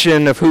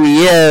 profession of who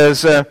he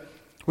is.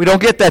 We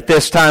don't get that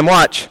this time.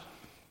 Watch.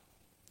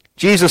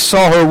 Jesus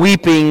saw her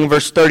weeping,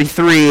 verse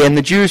 33, and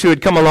the Jews who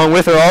had come along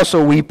with her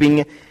also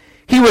weeping.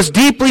 He was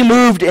deeply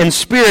moved in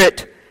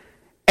spirit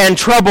and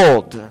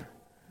troubled.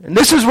 And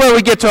this is where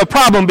we get to a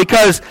problem,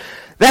 because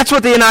that's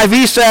what the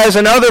NIV says,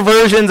 and other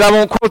versions, I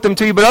won't quote them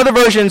to you, but other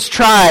versions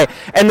try.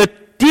 And the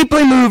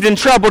deeply moved and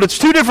troubled, it's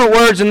two different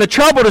words, and the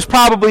troubled is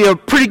probably a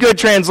pretty good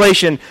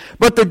translation.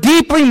 But the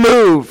deeply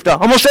moved,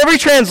 almost every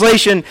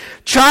translation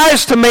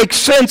tries to make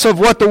sense of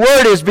what the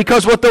word is,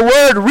 because what the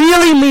word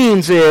really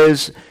means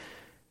is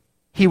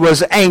he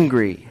was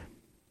angry.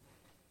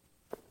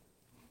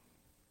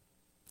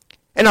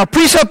 And our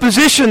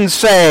presuppositions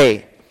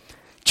say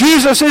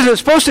Jesus isn't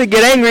supposed to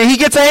get angry. He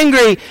gets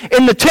angry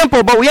in the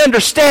temple, but we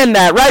understand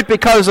that, right?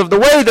 Because of the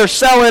way they're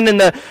selling and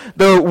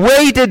the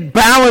weighted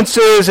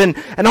balances and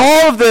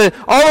all of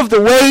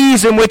the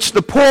ways in which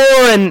the poor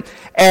and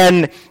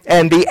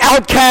the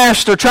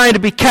outcast are trying to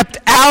be kept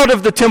out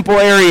of the temple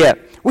area.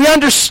 We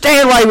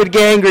understand why he would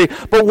get angry.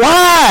 But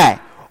why?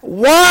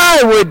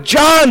 Why would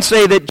John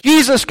say that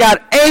Jesus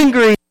got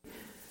angry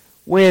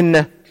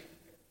when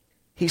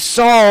he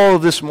saw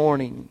this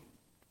morning?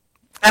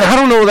 And I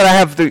don't know that I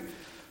have the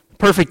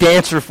perfect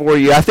answer for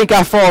you. I think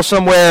I fall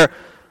somewhere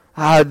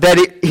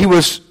that he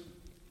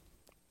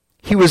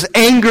was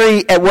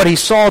angry at what he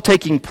saw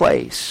taking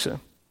place.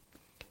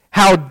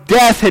 How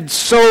death had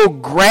so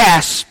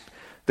grasped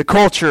the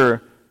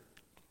culture.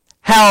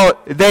 How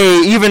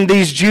even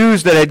these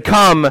Jews that had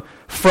come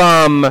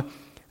from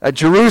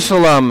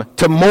Jerusalem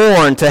to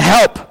mourn, to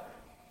help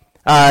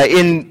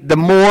in the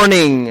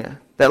mourning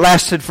that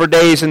lasted for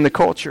days in the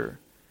culture.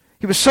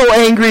 He was so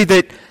angry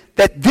that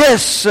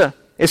this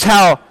is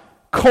how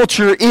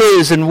culture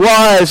is and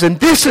was, and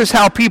this is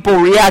how people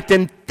react,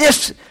 and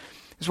this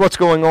is what's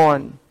going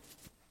on.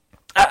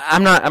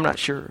 I'm not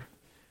sure,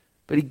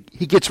 but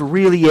he gets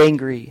really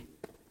angry,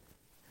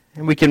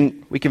 and we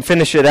can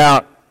finish it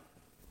out.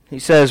 He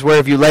says, "Where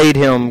have you laid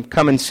him?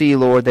 Come and see,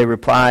 Lord." They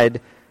replied.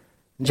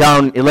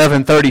 John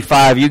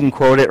 11:35, you can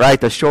quote it,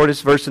 right? The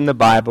shortest verse in the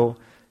Bible.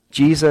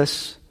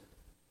 Jesus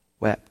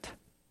wept.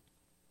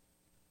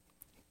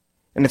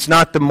 And it's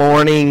not the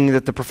mourning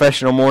that the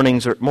professional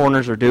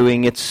mourners are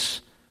doing.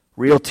 It's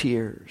real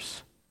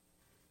tears.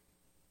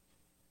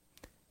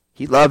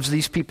 He loves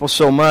these people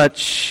so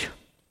much.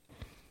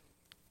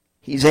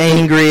 He's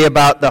angry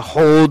about the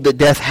hold that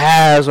death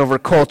has over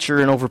culture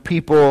and over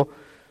people.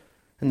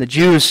 And the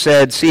Jews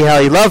said, see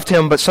how he loved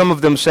him, but some of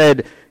them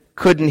said,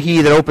 couldn't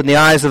he that opened the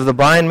eyes of the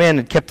blind man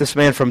and kept this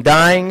man from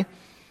dying?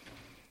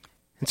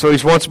 And so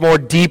he's once more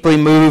deeply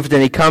moved,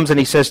 and he comes and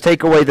he says,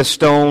 take away the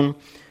stone.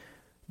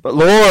 But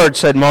Lord,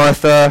 said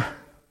Martha,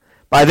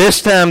 by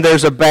this time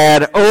there's a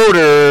bad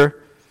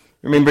odor.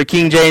 Remember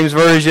King James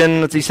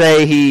Version, what's he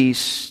say? He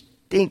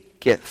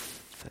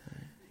stinketh.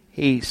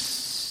 He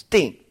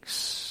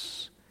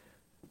stinks.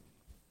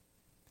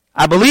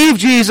 I believe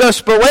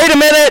Jesus, but wait a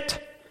minute.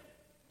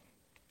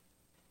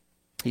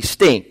 He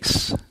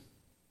stinks.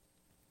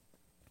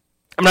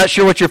 I'm not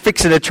sure what you're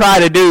fixing to try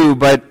to do,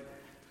 but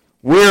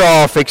we're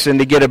all fixing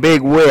to get a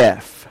big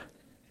whiff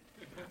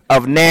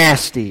of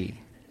nasty.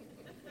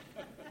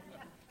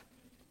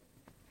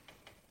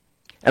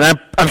 And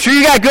I'm sure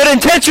you got good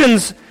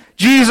intentions,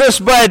 Jesus,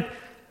 but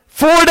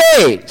 4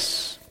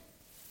 days.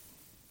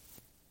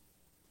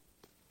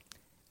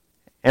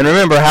 And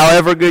remember,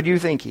 however good you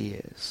think he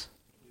is,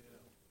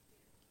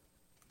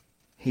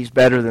 he's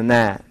better than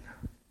that.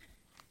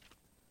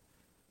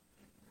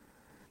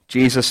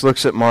 Jesus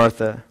looks at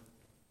Martha.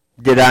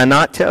 Did I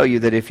not tell you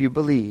that if you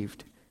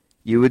believed,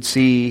 you would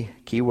see,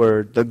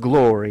 keyword, the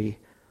glory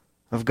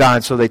of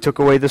God? So they took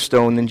away the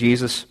stone. Then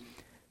Jesus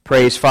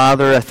prays,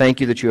 Father, I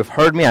thank you that you have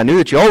heard me. I knew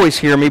that you always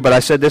hear me, but I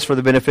said this for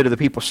the benefit of the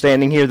people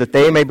standing here, that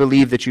they may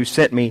believe that you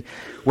sent me.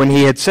 When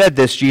he had said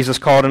this, Jesus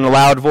called in a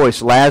loud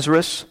voice,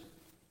 Lazarus,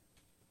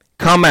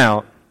 come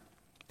out.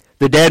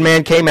 The dead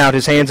man came out,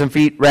 his hands and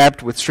feet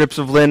wrapped with strips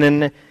of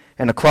linen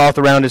and a cloth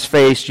around his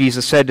face.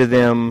 Jesus said to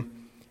them,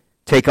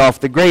 take off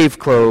the grave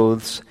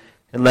clothes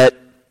and let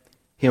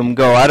him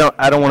go. I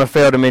don't want to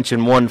fail to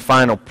mention one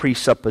final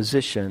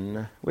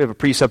presupposition. We have a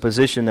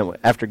presupposition that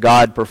after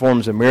God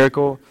performs a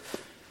miracle,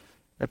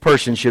 that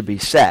person should be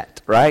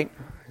set, right?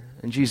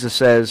 And Jesus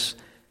says,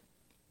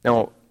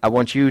 no, I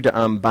want you to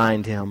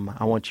unbind him.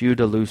 I want you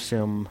to loose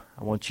him.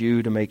 I want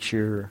you to make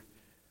sure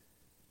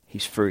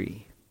he's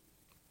free.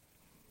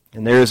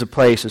 And there is a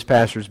place, as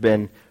Pastor's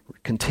been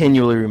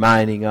continually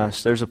reminding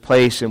us, there's a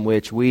place in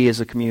which we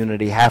as a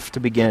community have to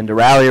begin to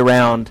rally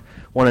around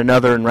one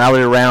another and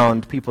rally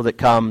around people that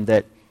come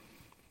that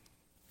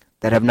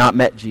have not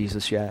met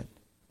Jesus yet.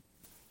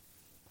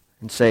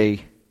 And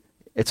say,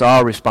 it's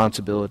our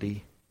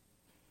responsibility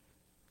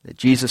that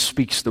Jesus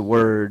speaks the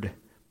word,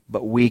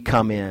 but we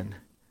come in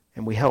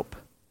and we help.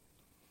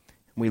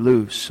 And we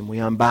loose and we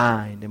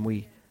unbind and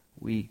we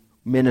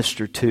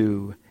minister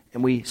to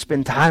and we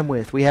spend time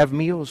with, we have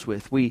meals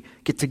with, we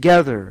get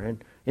together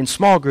and in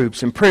small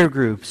groups and prayer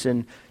groups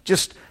and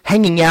just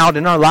hanging out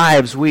in our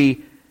lives,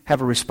 we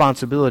have a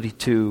responsibility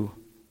to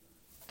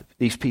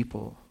these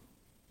people.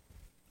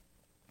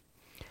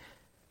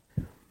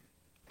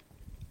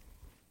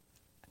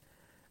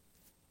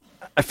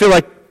 I feel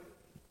like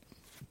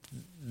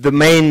the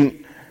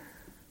main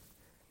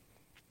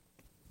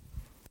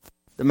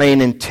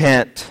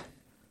intent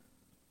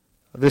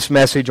of this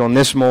message on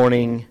this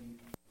morning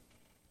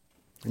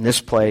in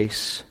this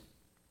place,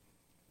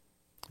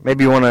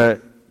 maybe you want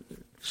to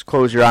just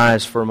close your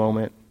eyes for a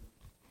moment.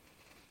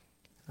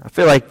 I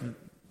feel like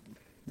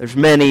there's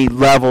many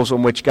levels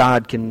on which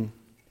God can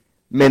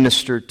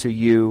minister to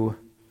you,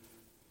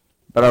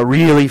 but I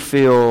really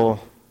feel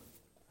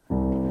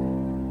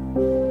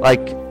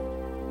like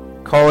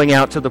calling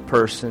out to the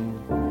person,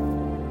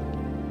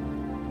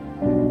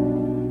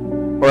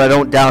 or I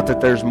don't doubt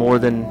that there's more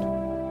than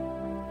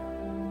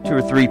 2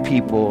 or 3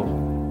 people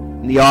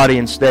in the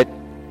audience that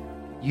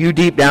you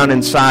deep down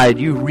inside,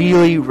 you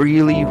really,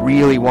 really,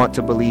 really want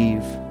to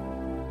believe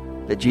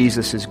that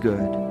Jesus is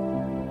good.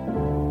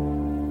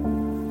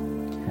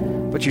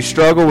 But you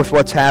struggle with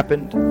what's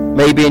happened,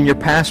 maybe in your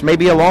past,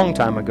 maybe a long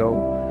time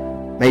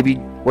ago, maybe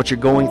what you're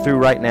going through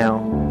right now.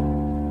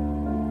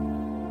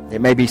 It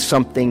may be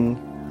something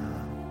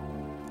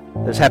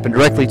that's happened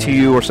directly to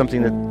you or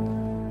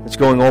something that's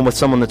going on with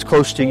someone that's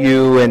close to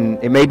you,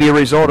 and it may be a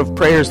result of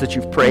prayers that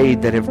you've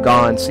prayed that have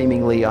gone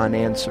seemingly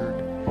unanswered.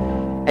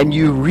 And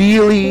you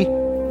really,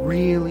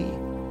 really,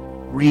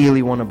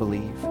 really want to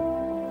believe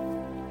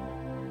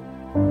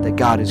that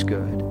God is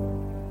good.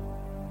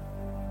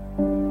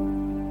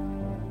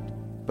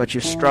 But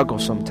you struggle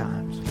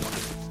sometimes.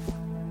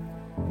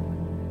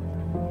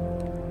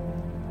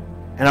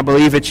 And I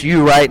believe it's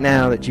you right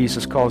now that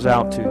Jesus calls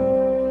out to.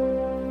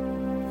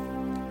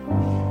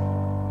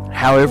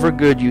 However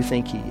good you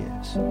think he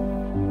is,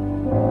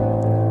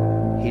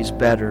 he's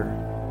better,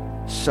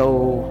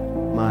 so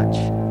much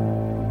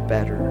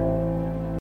better.